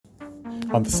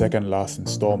on the second last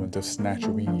installment of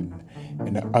Snatchoween.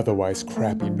 In an otherwise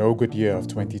crappy, no-good year of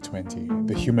 2020,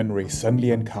 the human race suddenly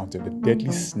encountered a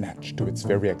deadly snatch to its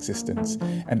very existence,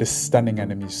 and a stunning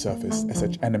enemy surfaced, as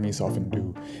such enemies often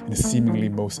do, in the seemingly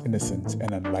most innocent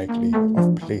and unlikely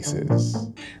of places.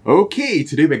 Okay,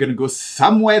 today we're going to go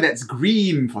somewhere that's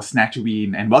green for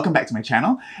Snatchoween, and welcome back to my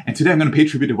channel. And today I'm going to pay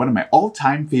tribute to one of my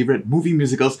all-time favorite movie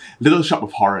musicals, Little Shop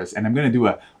of Horrors, and I'm going to do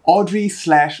a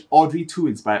Audrey/Audrey II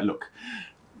inspired look.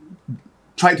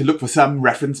 Tried to look for some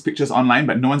reference pictures online,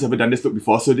 but no one's ever done this look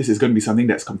before, so this is going to be something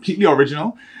that's completely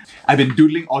original. I've been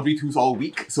doodling Audrey IIs all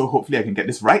week, so hopefully I can get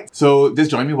this right. So just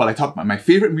join me while I talk about my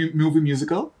favorite movie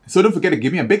musical. So don't forget to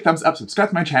give me a big thumbs up, subscribe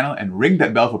to my channel, and ring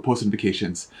that bell for post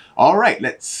notifications. Alright,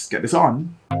 let's get this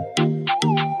on.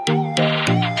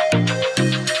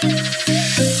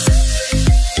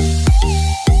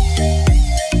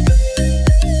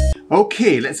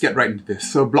 Okay, let's get right into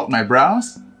this. So block my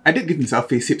brows. I did give myself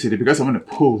face shape today because I want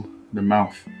to pull the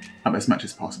mouth up as much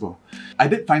as possible. I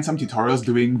did find some tutorials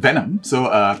doing Venom,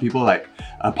 so people like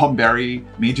Pom Berry,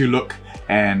 Made You Look,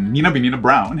 and Nina Benina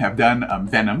Brown have done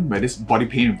Venom, where this body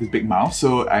paint with this big mouth,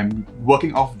 so I'm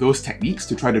working off those techniques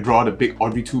to try to draw the big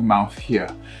Audrey II mouth here.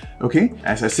 Okay,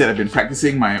 as I said, I've been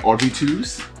practicing my Audrey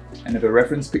IIs, and I have a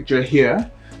reference picture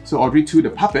here. So Audrey II, the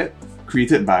puppet,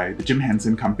 created by the Jim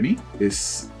Henson Company,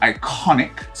 is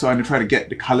iconic, so I'm going to try to get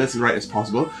the colours right as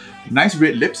possible. Nice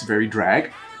red lips, very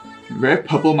drag. Very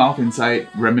purple mouth inside,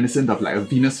 reminiscent of like a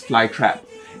Venus flytrap.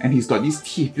 And he's got these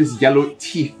teeth, these yellow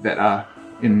teeth that are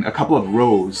in a couple of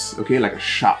rows, okay, like a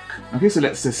shark. Okay, so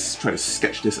let's just try to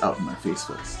sketch this out on my face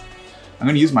first. I'm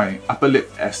going to use my upper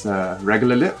lip as a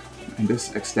regular lip and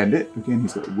just extend it. Okay, and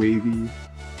he's got wavy.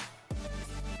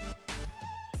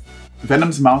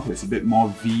 Venom's mouth is a bit more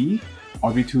V.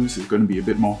 Audrey II's is going to be a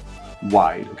bit more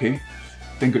wide, okay?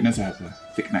 Thank goodness I have a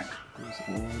thick neck. Goes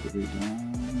all the way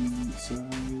down the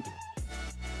side.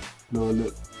 Lower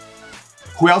lip.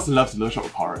 Who else loves Little Shop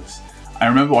of Horrors? I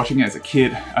remember watching it as a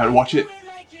kid. I would watch it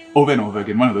over and over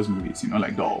again, one of those movies, you know,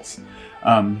 like Dolls.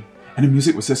 And the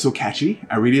music was just so catchy.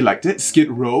 I really liked it. Skid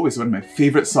Row is one of my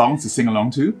favorite songs to sing along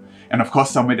to. And of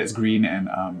course, Somewhere That's Green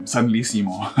and Suddenly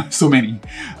Seymour. So many.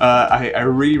 I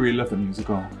really, really love the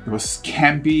musical. It was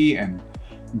campy and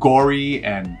gory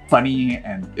and funny,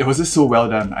 and it was just so well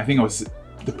done. I think it was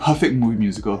the perfect movie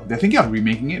musical. They're thinking of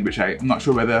remaking it, which I'm not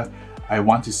sure whether I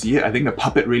want to see it. I think the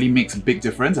puppet really makes a big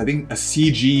difference. I think a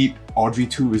CG Audrey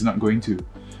II is not going to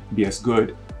be as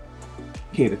good.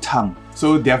 Okay, the tongue.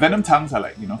 So their Venom tongues are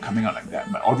like, you know, coming out like that,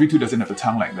 but Audrey II doesn't have a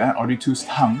tongue like that. Audrey II's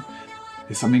tongue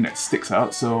is something that sticks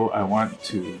out, so I want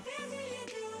to...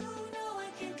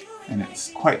 And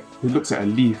it's quite... It looks like a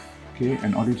leaf. Okay,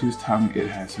 and Audrey II's tongue, it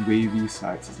has wavy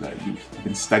sides, it's like a leaf. I've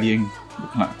been studying the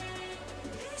plant.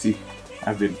 See,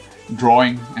 I've been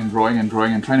drawing and drawing and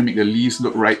drawing and trying to make the leaves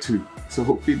look right too. So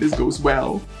hopefully this goes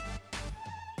well.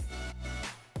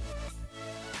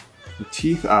 The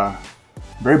teeth are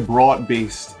very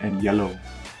broad-based and yellow.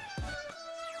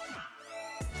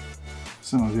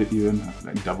 Some of it even have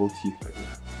like double teeth like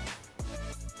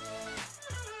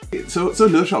that. So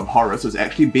Little Shop of Horrors was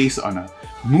actually based on a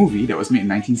movie that was made in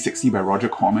 1960 by Roger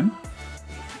Corman.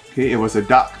 Okay, it was a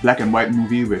dark black and white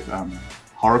movie with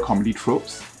horror comedy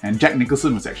tropes, and Jack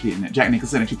Nicholson was actually in it. Jack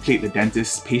Nicholson actually played the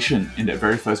dentist patient in that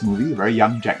very first movie, a very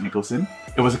young Jack Nicholson.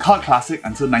 It was a cult classic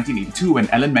until 1982 when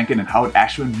Alan Menken and Howard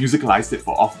Ashman musicalized it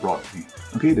for off-Broadway.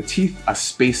 Okay, the teeth are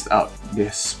spaced out.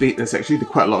 There's actually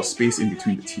quite a lot of space in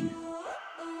between the teeth.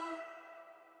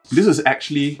 This was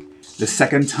actually the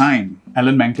second time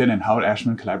Alan Menken and Howard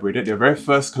Ashman collaborated. Their very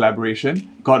first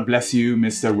collaboration, God Bless You,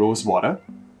 Mr. Rosewater,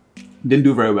 didn't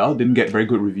do very well, didn't get very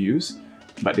good reviews,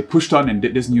 but they pushed on and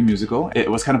did this new musical. It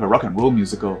was kind of a rock and roll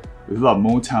musical with a lot of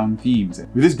Motown themes.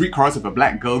 With this Greek chorus of a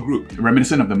black girl group,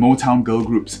 reminiscent of the Motown girl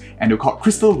groups, and they were called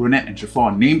Crystal, Ronette and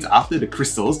Chiffon, named after the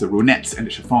crystals, the ronettes and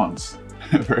the chiffons.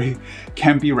 Very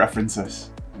campy references.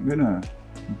 I'm gonna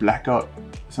black out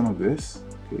some of this.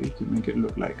 Okay, to make it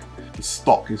look like the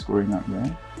stalk is growing up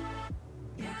there.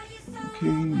 Okay,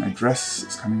 my dress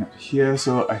is coming up here,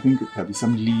 so I think there'll be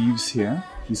some leaves here.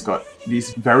 He's got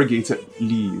these variegated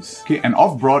leaves. Okay, and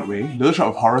off-Broadway, Little Shop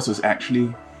of Horrors was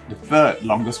actually the third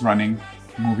longest running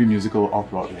movie musical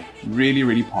off-Broadway. Really,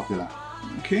 really popular.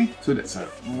 Okay, so that's a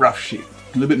rough shape.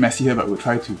 A little bit messy here, but we'll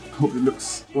try to hope it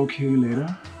looks okay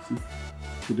later. See,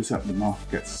 put this up, the mouth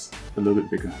gets a little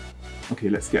bit bigger. Okay,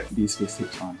 let's get these face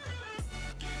tapes on.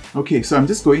 Okay, so I'm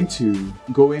just going to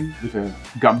go in with the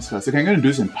gums first. Okay, I'm going to do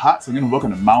this in parts. I'm going to work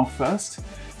on the mouth first,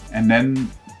 and then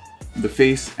the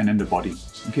face, and then the body.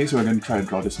 Okay, so we're going to try to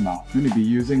draw this mouth. I'm going to be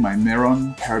using my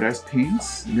Meron Paradise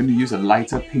paints. I'm going to use a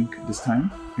lighter pink this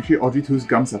time. Actually, Audrey II's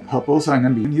gums are purple, so I'm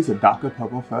going to use a darker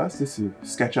purple first just to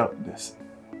sketch out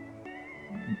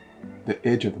the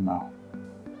edge of the mouth.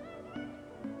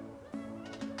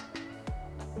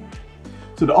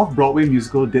 So the off-Broadway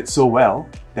musical did so well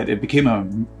that it became a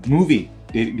movie.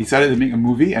 They decided to make a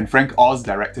movie, and Frank Oz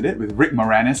directed it with Rick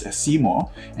Moranis as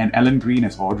Seymour and Ellen Greene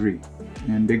as Audrey.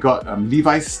 And they got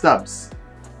Levi Stubbs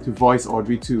to voice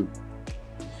Audrey II.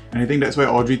 And I think that's why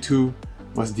Audrey II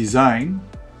was designed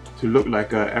to look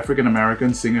like an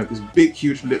African-American singer with these big,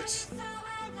 huge lips.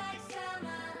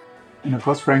 And of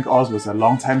course, Frank Oz was a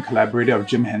long-time collaborator of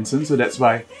Jim Henson, so that's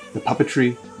why the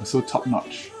puppetry was so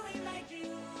top-notch.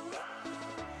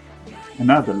 And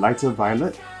now the lighter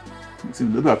violet, mixing a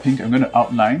little bit of pink, I'm going to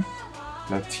outline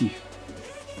the teeth,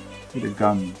 the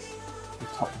gums, the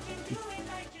top of the teeth.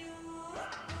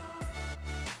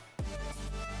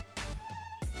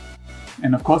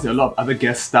 And of course, there are a lot of other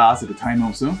guest stars at the time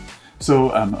also.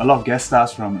 So a lot of guest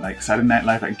stars from like Saturday Night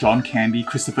Live, like John Candy,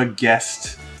 Christopher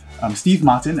Guest, Steve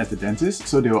Martin as the dentist.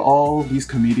 So they were all these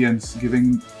comedians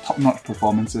giving top-notch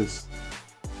performances.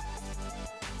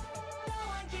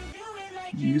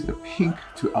 Use the pink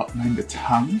to outline the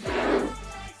tongue.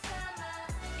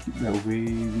 Keep that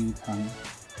wavy tongue.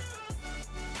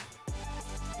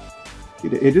 Okay,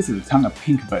 the edges of the tongue are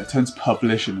pink, but it turns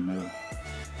purplish in the middle.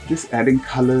 Just adding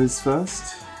colours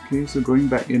first. Okay, so going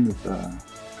back in with the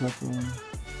purple.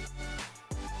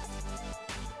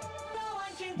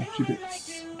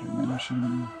 Attributes,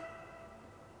 dimension.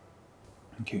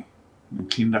 Okay, I'm going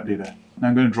to clean it up later. Now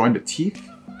I'm going to draw in the teeth.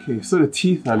 Okay, so the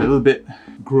teeth are a little bit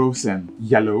gross and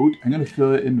yellowed. I'm going to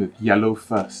fill it in with yellow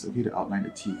first, okay, to outline the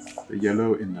teeth. The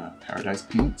yellow in the Paradise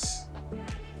paints.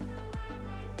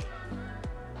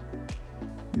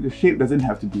 The shape doesn't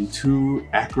have to be too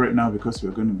accurate now because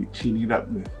we're going to be cleaning it up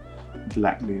with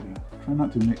black later. Try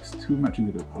not to mix too much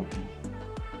into the purple.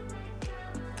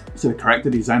 So the character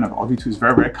design of Audrey II is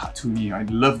very, very cartoony. I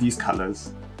love these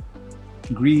colours.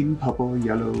 Green, purple,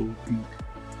 yellow, pink.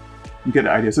 You get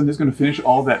the idea. So I'm just going to finish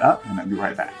all that up and I'll be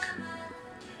right back.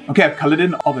 Okay, I've coloured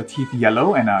in all the teeth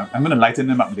yellow and I'm going to lighten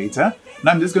them up later.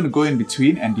 Now I'm just going to go in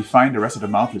between and define the rest of the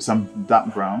mouth with some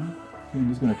dark brown. Okay, I'm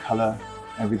just going to colour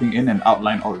everything in and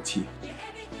outline all the teeth.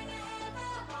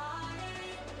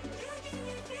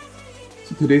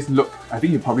 So today's look, I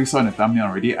think you probably saw in the thumbnail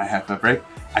already, I have a very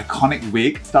iconic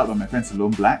wig styled by my friend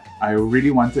Salome Black. I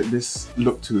really wanted this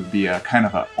look to be a kind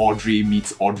of a Audrey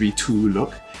meets Audrey II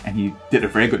look, and he did a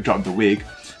very good job with the wig.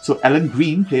 So Ellen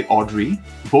Greene played Audrey,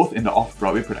 both in the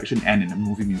off-Broadway production and in the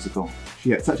movie musical.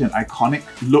 She had such an iconic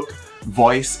look,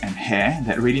 voice and hair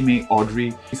that really made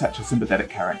Audrey such a sympathetic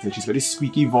character. She's a very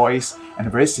squeaky voice and a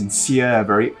very sincere,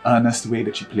 very earnest way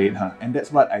that she played her. And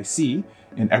that's what I see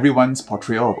in everyone's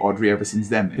portrayal of Audrey ever since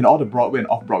then. In all the Broadway and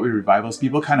off-Broadway revivals,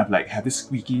 people kind of like have this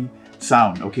squeaky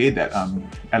sound, okay, that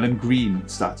Ellen Greene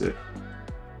started.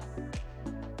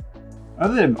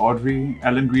 Other than Audrey,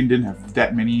 Ellen Greene didn't have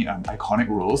that many iconic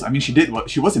roles. I mean,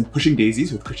 she was in Pushing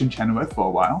Daisies with Christian Chenoweth for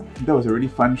a while. That was a really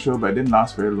fun show, but it didn't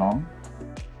last very long.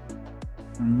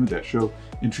 I remember that show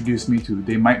introduced me to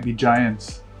They Might Be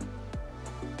Giants.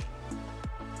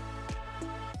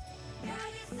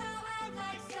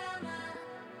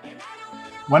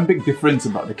 One big difference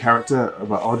about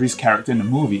Audrey's character in the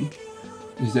movie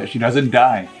is that she doesn't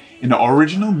die. In the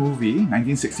original movie,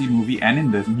 1960 movie, and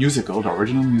in the musical, the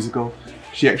original musical,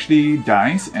 she actually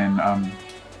dies, and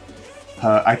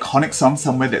her iconic song,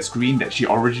 Somewhere That's Green, that she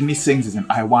originally sings is an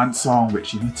I Want song, which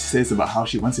she says about how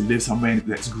she wants to live somewhere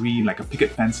that's green, like a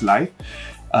picket fence life.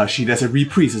 There's a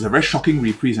reprise, it's a very shocking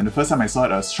reprise, and the first time I saw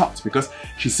it I was shocked because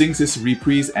she sings this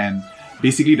reprise and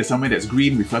basically the Somewhere That's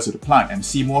Green refers to the plant, and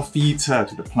Seymour feeds her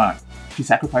to the plant. She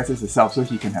sacrifices herself so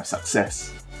he can have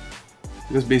success.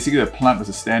 Because basically the plant was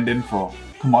a stand-in for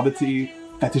commodity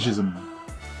fetishism.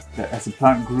 That as the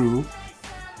plant grew,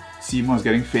 Seymour was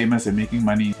getting famous and making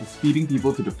money. He was feeding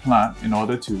people to the plant in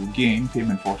order to gain fame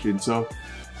and fortune, so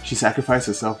she sacrificed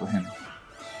herself for him.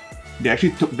 They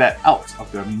actually took that out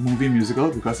of the movie musical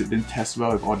because it didn't test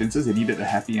well with audiences. They needed a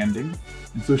happy ending,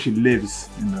 and so she lives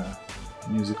in the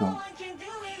musical.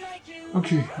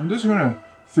 Okay, I'm just gonna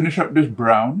finish up this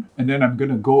brown and then I'm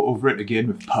gonna go over it again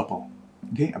with purple.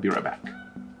 Okay, I'll be right back.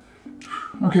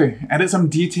 Okay, added some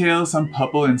detail, some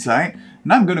purple inside.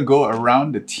 Now I'm gonna go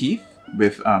around the teeth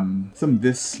with some of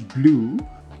this blue,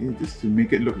 okay, just to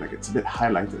make it look like it's a bit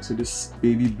highlighted. So this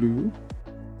baby blue.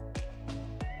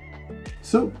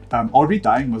 So Audrey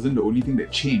dying wasn't the only thing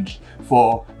that changed.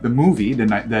 For the movie, the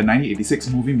 1986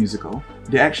 movie musical,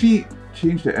 they actually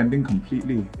changed the ending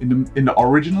completely. In the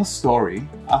original story,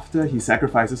 after he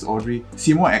sacrifices Audrey,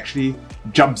 Seymour actually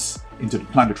jumps into the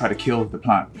plant to try to kill the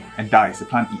plant and dies. The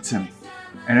plant eats him.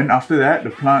 And then after that, the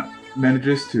plant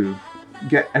manages to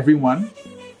get everyone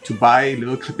to buy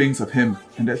little clippings of him,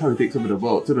 and that's how he takes over the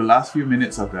world. So the last few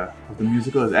minutes of the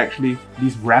musical is actually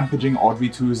these rampaging Audrey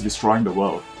IIs destroying the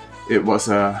world. It was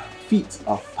a feat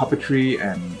of puppetry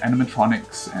and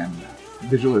animatronics and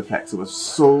visual effects. It was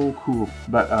so cool,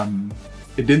 but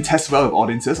it didn't test well with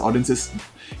audiences. Audiences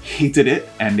hated it,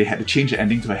 and they had to change the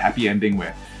ending to a happy ending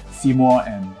where Seymour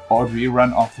and Audrey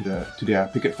run off to their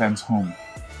picket fence home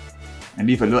and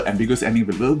leave a little ambiguous ending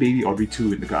with little baby Audrey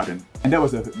II in the garden. And that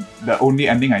was the only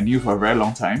ending I knew for a very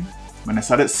long time. When I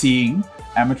started seeing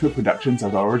amateur productions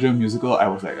of the original musical, I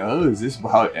was like, oh, is this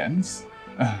how it ends?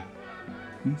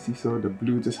 You see, so the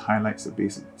blue just highlights the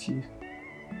base of the teeth,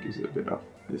 gives it a bit of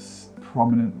this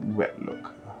prominent wet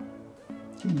look.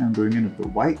 Okay, now I'm going in with the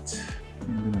white.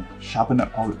 I'm going to sharpen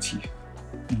up all the teeth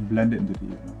and blend it into the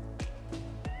yellow.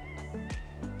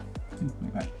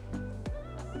 Like that.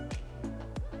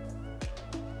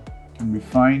 And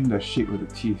refine the shape of the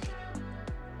teeth.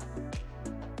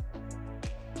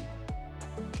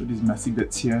 So these messy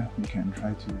bits here, we can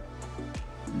try to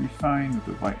refine with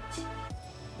the white.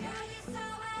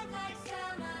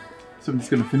 So I'm just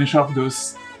going to finish off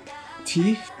those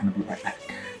teeth and I'll be right back.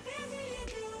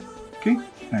 Okay,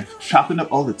 I've sharpened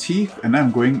up all the teeth and now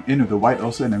I'm going in with the white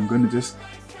also, and I'm going to just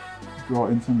draw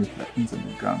in some reflections on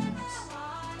the gums.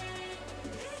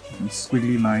 Some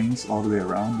squiggly lines all the way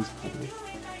around this color.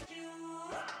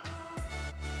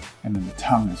 And then the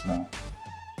tongue as well.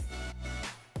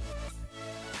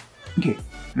 Okay,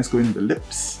 let's go into the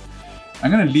lips. I'm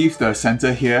going to leave the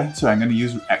center here, so I'm going to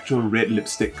use actual red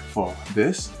lipstick for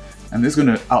this. I'm just going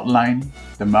to outline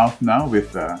the mouth now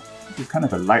with this kind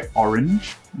of a light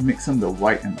orange. Mix in the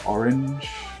white and orange.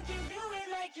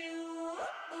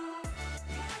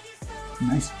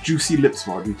 Nice juicy lips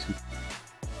for Audrey II.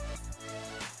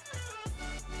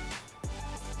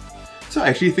 So I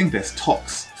actually think there's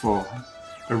talks for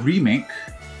a remake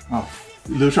of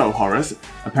Little Shop of Horrors.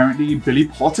 Apparently Billy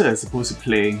Porter is supposed to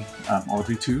play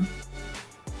Audrey II.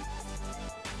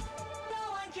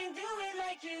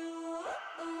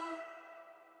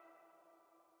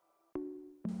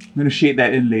 I'm going to shade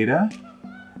that in later.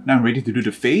 Now I'm ready to do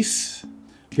the face.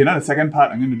 Okay, now the second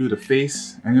part, I'm going to do the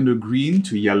face. I'm going to do green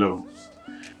to yellow.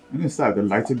 I'm going to start with the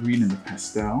lighter green in the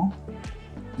pastel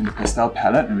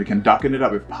palette, and we can darken it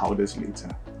up with powders later.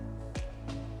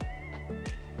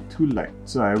 Too light,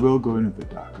 so I will go in with the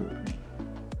darker green.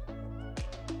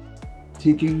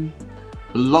 Taking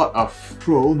a lot of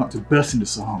control not to burst into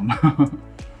song.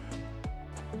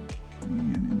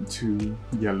 And into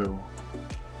yellow.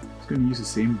 Just going to use the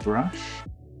same brush.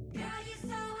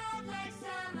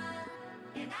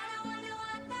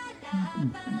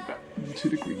 Back into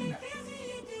the green.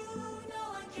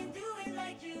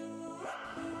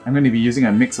 I'm going to be using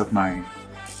a mix of my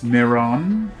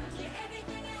Miron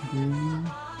green.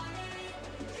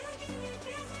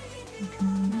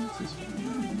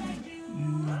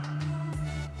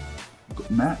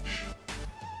 Good match.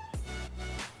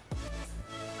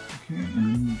 Okay,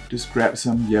 and just grab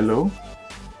some yellow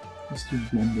just to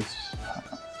blend this out.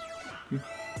 Okay,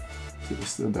 so there's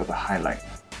still a bit of a highlight.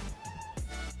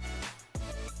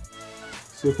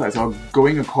 So far it's all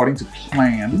going according to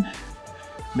plan.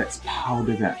 Let's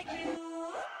powder that.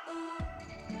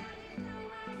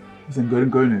 As I'm going to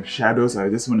go into shadows, I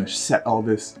just want to set all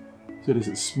this so there's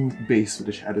a smooth base for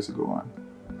the shadows to go on.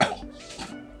 I'm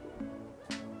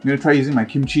going to try using my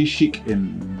Kimchi Chic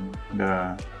in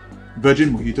the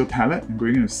Virgin Mojito palette and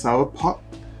going into Sour Pop.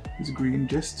 This green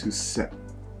just to set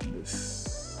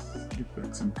this, give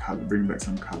back some color, bring back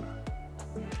some color.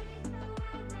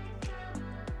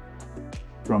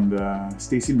 From the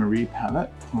Stacey Marie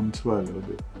palette, contour a little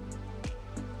bit.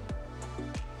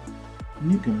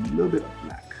 Nuke and a little bit of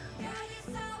black.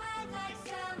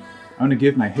 I want to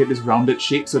give my head this rounded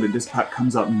shape so that this part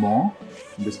comes out more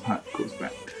and this part goes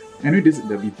back. Anyway,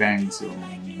 there'll be bangs, so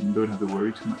you don't have to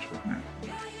worry too much about that.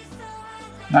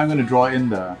 Now I'm going to draw in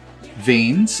the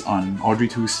veins on Audrey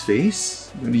II's face.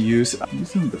 I'm going to use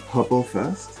some of the purple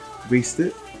first. Waste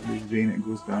it, this vein that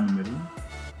goes down the middle.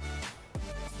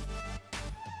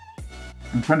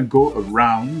 I'm trying to go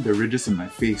around the ridges in my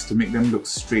face to make them look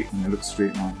straight when they look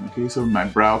straight on. Okay, so my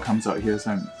brow comes out here,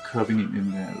 so I'm curving it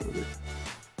in there a little bit.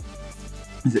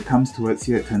 As it comes towards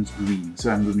here, it turns green.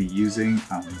 So I'm going to be using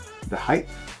the height.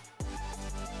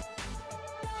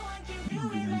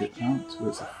 Blend it out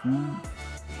towards the front.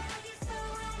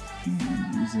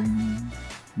 And using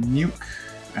Nuke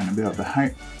and a bit of the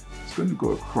height. It's going to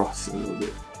go across a little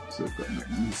bit So I've got like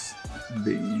these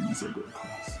veins that go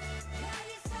across.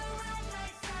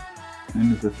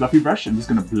 And with the fluffy brush, I'm just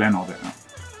going to blend all that out.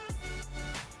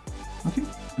 Okay,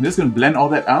 I'm just going to blend all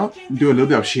that out, do a little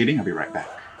bit of shading, I'll be right back.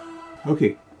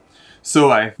 Okay,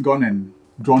 so I've gone and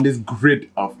drawn this grid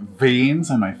of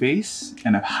veins on my face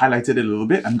and I've highlighted it a little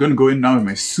bit. I'm going to go in now with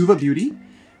my Suva Beauty.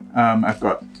 I've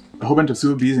got a whole bunch of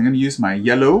Suva Beauties. I'm going to use my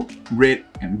yellow, red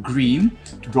and green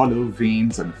to draw little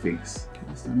veins on the face.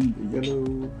 Okay, starting with the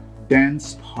yellow.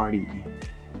 Dance Party.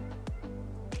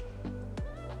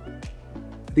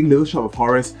 I think Little Shop of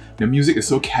Horrors, the music is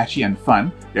so catchy and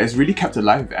fun that it's really kept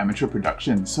alive with amateur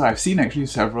production. So I've seen actually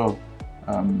several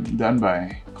done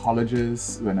by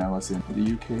colleges when I was in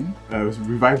the UK. It was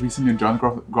revived recently in John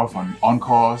Groff on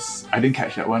Encores. I didn't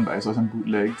catch that one, but I saw some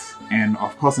bootlegs. And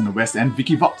of course in the West End,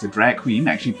 Vicky Vox, a drag queen,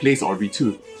 actually plays Audrey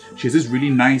II. She has this really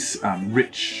nice,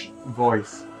 rich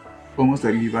voice, almost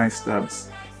like Levi Stubbs.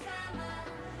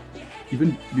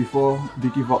 Even before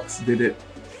Vicky Vox did it,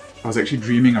 I was actually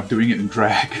dreaming of doing it in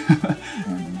drag.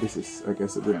 And this is, I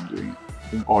guess, the way I'm doing it. I'm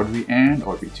doing Audrey and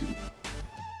Audrey II.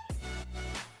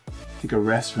 Take a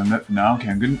rest from that for now.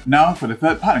 Okay, now for the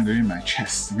third part, I'm going to do my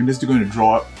chest. I'm just going to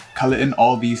draw, color in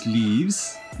all these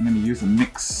leaves. I'm going to use a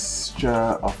mixture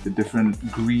of the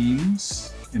different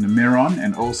greens in the Miron,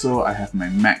 and also I have my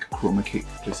MAC Chroma Cake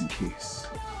just in case.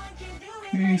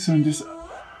 Okay, so I'm just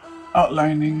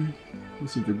outlining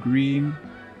this with the green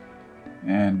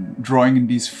and drawing in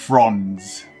these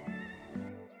fronds.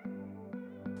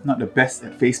 Not the best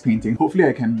at face painting. Hopefully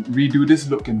I can redo this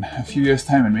look in a few years'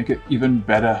 time and make it even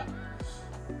better.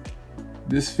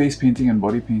 This face painting and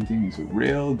body painting is a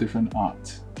real different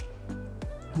art.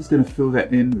 I'm just going to fill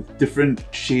that in with different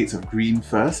shades of green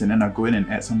first, and then I'll go in and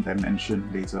add some dimension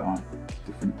later on.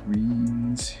 Different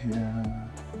greens here.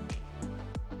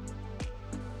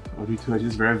 Audrey II are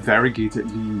just very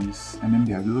variegated leaves, and then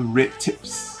they have little red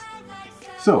tips.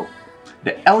 So,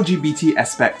 the LGBT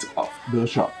aspect of Bill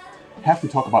Shop. I have to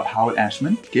talk about Howard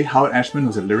Ashman. Okay, Howard Ashman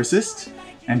was a lyricist,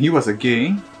 and he was a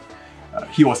gay.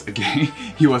 He was gay,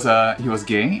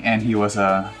 and he was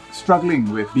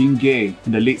struggling with being gay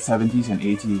in the late 70s and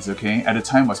 80s, okay? At the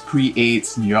time was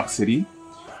pre-AIDS New York City,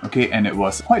 okay? And it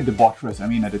was quite debaucherous. I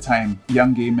mean, at the time,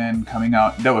 young gay men coming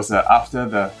out, that was after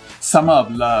the summer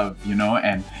of love, you know,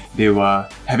 and they were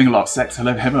having a lot of sex,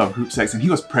 having a lot of group sex, and he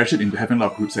was pressured into having a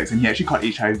lot of group sex, and he actually caught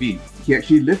HIV. He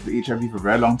actually lived with HIV for a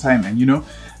very long time, and you know,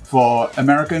 for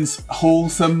Americans,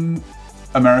 wholesome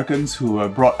Americans who were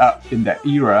brought up in that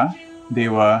era, they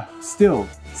were still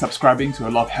subscribing to a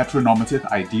lot of heteronormative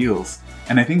ideals.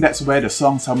 And I think that's where the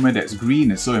song Somewhere That's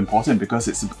Green is so important, because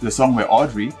it's the song where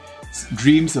Audrey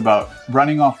dreams about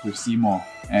running off with Seymour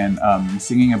and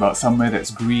singing about somewhere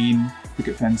that's green,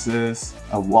 picket fences,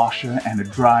 a washer and a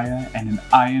dryer and an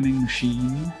ironing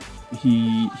machine.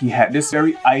 He had this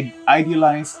very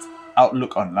idealized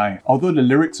outlook on life. Although the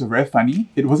lyrics were very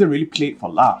funny, it wasn't really played for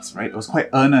laughs, right? It was quite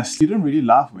earnest. You don't really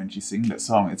laugh when she sings that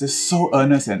song. It's just so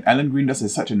earnest, and Alan Green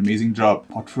does such an amazing job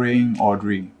portraying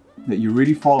Audrey that you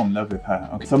really fall in love with her.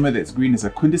 Okay. Somewhere That's Green is a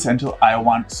quintessential I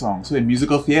want song. So in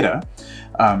musical theatre,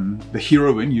 the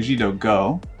heroine, usually the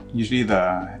girl, usually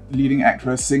the leading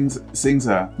actress, sings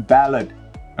a ballad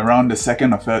around the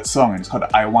second or third song, and it's called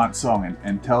the I want song,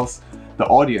 and tells the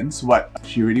audience what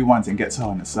she really wants and gets her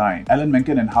on the side. Alan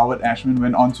Menken and Howard Ashman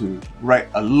went on to write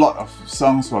a lot of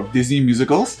songs for Disney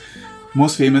musicals,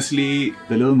 most famously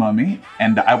The Little Mermaid,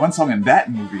 and the I Want song in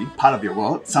that movie, Part of Your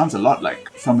World, sounds a lot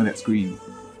like Somewhere That's Green.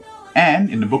 And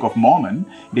in the Book of Mormon,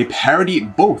 they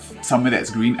parodied both Somewhere That's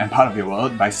Green and Part of Your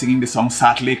World by singing the song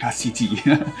Salt Lake City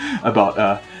about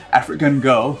an African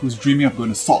girl who's dreaming of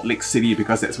going to Salt Lake City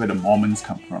because that's where the Mormons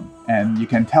come from. And you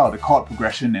can tell the chord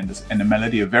progression and the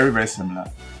melody are very, very similar.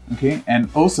 Okay, and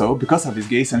also, because of his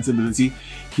gay sensibility,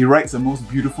 he writes the most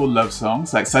beautiful love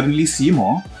songs, like Suddenly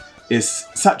Seymour is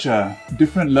such a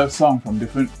different love song from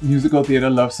different musical theatre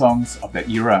love songs of that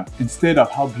era. Instead of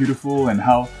how beautiful and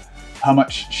how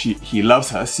much he loves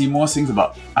her, Seymour sings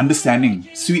about understanding,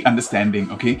 sweet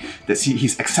understanding, okay? That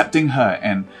he's accepting her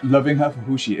and loving her for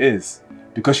who she is.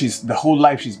 Because the whole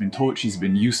life she's been told she's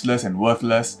been useless and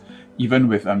worthless, even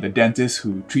with the dentist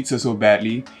who treats her so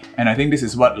badly. And I think this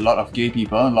is what a lot of gay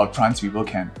people, a lot of trans people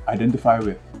can identify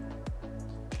with.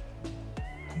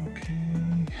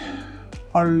 Okay,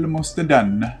 almost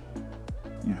done.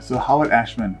 Yeah, so Howard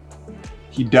Ashman,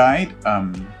 he died,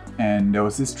 and there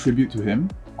was this tribute to him.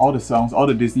 All the songs, all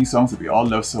the Disney songs that we all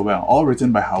love so well, all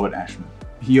written by Howard Ashman.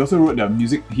 He also wrote the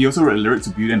music, he also wrote the lyrics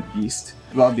to Beauty and the Beast.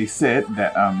 Well, they said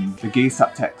that the gay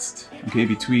subtext, okay,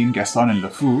 between Gaston and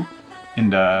LeFou in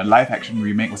the live-action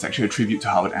remake was actually a tribute to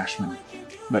Howard Ashman.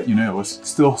 but you know, it was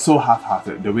still so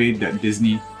half-hearted. The way that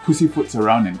Disney pussyfoots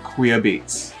around and queer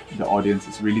baits the audience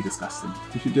is really disgusting.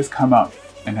 They should just come out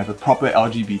and have a proper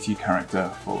LGBT character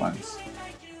for once,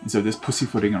 instead of just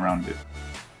pussyfooting around it.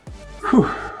 Whew.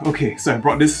 Okay, so I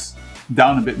brought this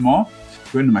down a bit more.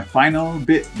 Going to my final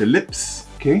bit, the lips.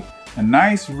 Okay, a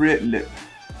nice red lip.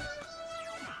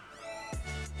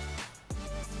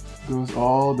 Goes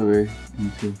all the way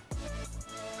into.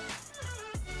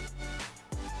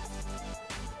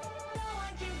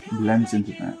 Blends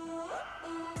into that.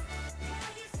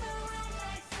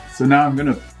 So now I'm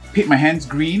gonna paint my hands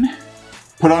green,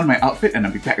 put on my outfit, and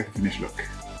I'll be back with the finished look.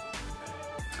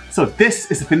 So this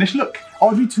is the finished look.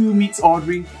 Audrey II meets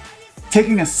Audrey,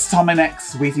 taking a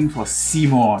Sominex, waiting for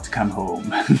Seymour to come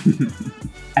home.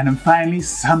 And I'm finally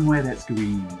somewhere that's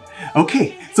green.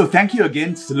 Okay, so thank you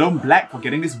again to Salome Black for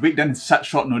getting this wig done in such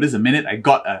short notice. The minute I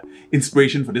got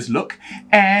inspiration for this look.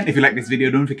 And if you like this video,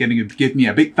 don't forget to give me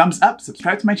a big thumbs up,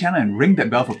 subscribe to my channel, and ring that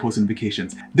bell for post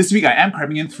notifications. This week I am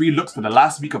cramming in 3 looks for the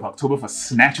last week of October for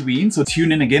Snatchoween, so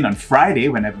tune in again on Friday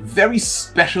when I have a very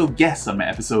special guest on my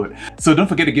episode. So don't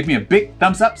forget to give me a big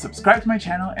thumbs up, subscribe to my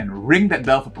channel, and ring that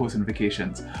bell for post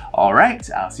notifications. Alright,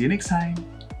 I'll see you next time.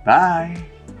 Bye.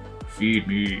 Feed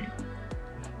me.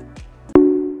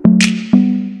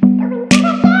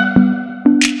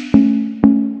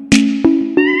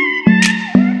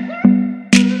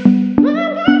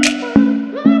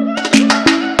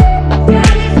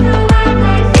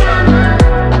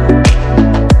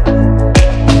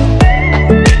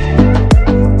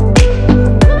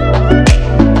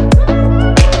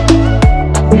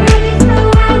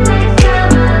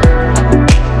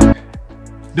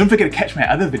 Don't forget to catch my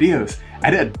other videos. I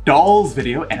did a dolls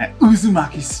video and an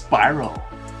Uzumaki spiral.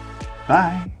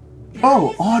 Bye.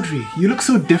 Oh, Audrey, you look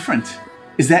so different.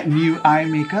 Is that new eye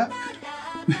makeup?